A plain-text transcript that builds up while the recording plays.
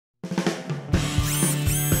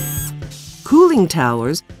Cooling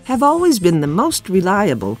towers have always been the most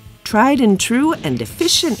reliable, tried and true, and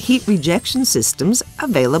efficient heat rejection systems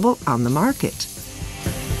available on the market.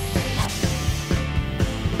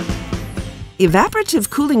 Evaporative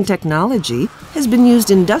cooling technology has been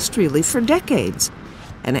used industrially for decades,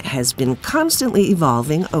 and it has been constantly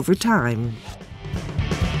evolving over time.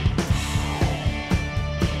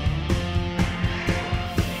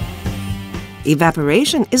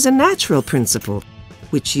 Evaporation is a natural principle,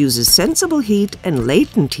 which uses sensible heat and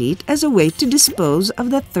latent heat as a way to dispose of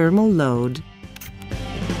the thermal load.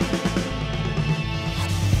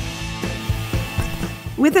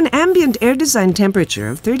 With an ambient air design temperature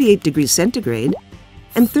of 38 degrees centigrade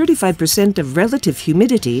and 35% of relative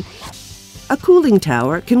humidity, a cooling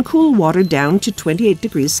tower can cool water down to 28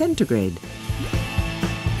 degrees centigrade.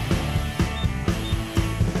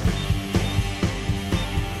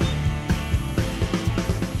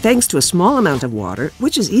 Thanks to a small amount of water,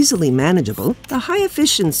 which is easily manageable, the high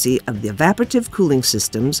efficiency of the evaporative cooling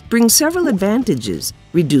systems brings several advantages: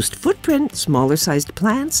 reduced footprint, smaller-sized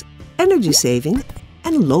plants, energy saving,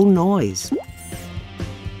 and low noise.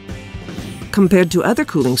 Compared to other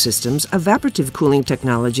cooling systems, evaporative cooling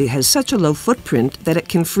technology has such a low footprint that it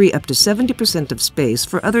can free up to 70% of space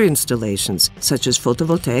for other installations, such as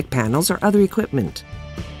photovoltaic panels or other equipment.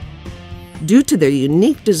 Due to their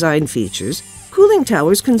unique design features, cooling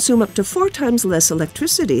towers consume up to 4 times less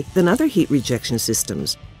electricity than other heat rejection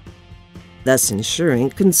systems, thus ensuring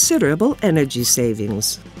considerable energy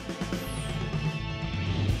savings.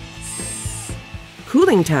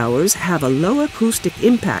 Cooling towers have a low acoustic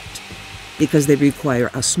impact because they require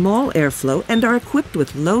a small airflow and are equipped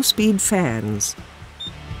with low-speed fans.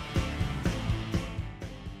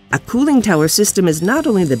 A cooling tower system is not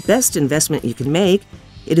only the best investment you can make,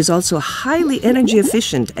 it is also highly energy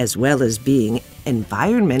efficient as well as being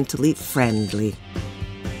environmentally friendly.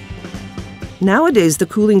 Nowadays, the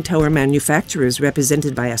cooling tower manufacturers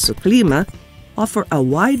represented by Assoclima offer a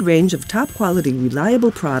wide range of top-quality,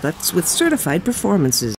 reliable products with certified performances.